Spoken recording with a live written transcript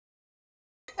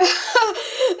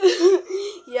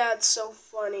That's so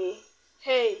funny.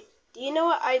 Hey, do you know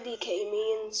what IDK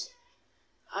means?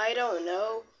 I don't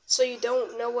know. So you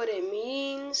don't know what it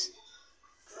means?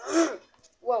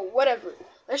 Well, whatever.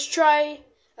 Let's try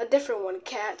a different one,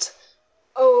 cat.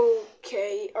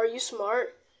 Okay, are you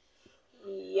smart?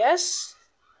 Yes.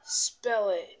 Spell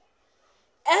it.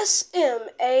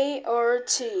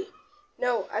 SMART.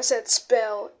 No, I said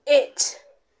spell it.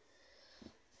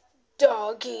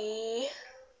 Doggy.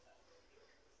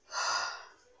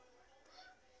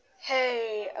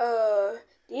 Hey,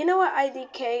 do you know what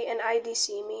IDK and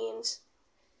IDC means?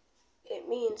 It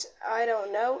means I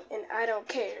don't know and I don't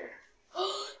care.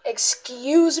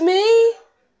 Excuse me?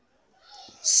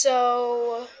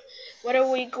 So, what are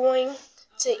we going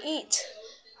to eat?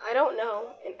 I don't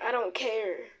know and I don't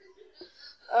care.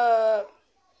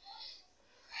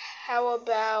 How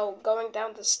about going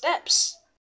down the steps?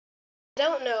 I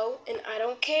don't know and I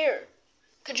don't care.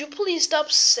 Could you please stop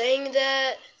saying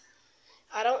that?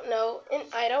 I don't know and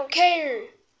I don't care.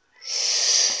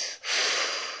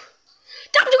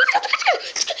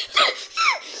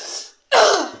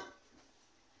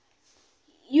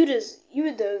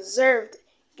 You deserved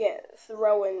get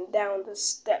thrown down the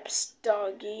steps,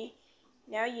 doggy.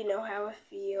 Now you know how it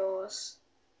feels.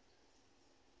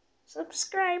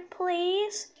 Subscribe,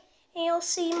 please, and you'll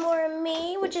see more of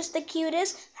me, which is the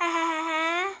cutest. Ha ha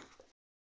ha ha.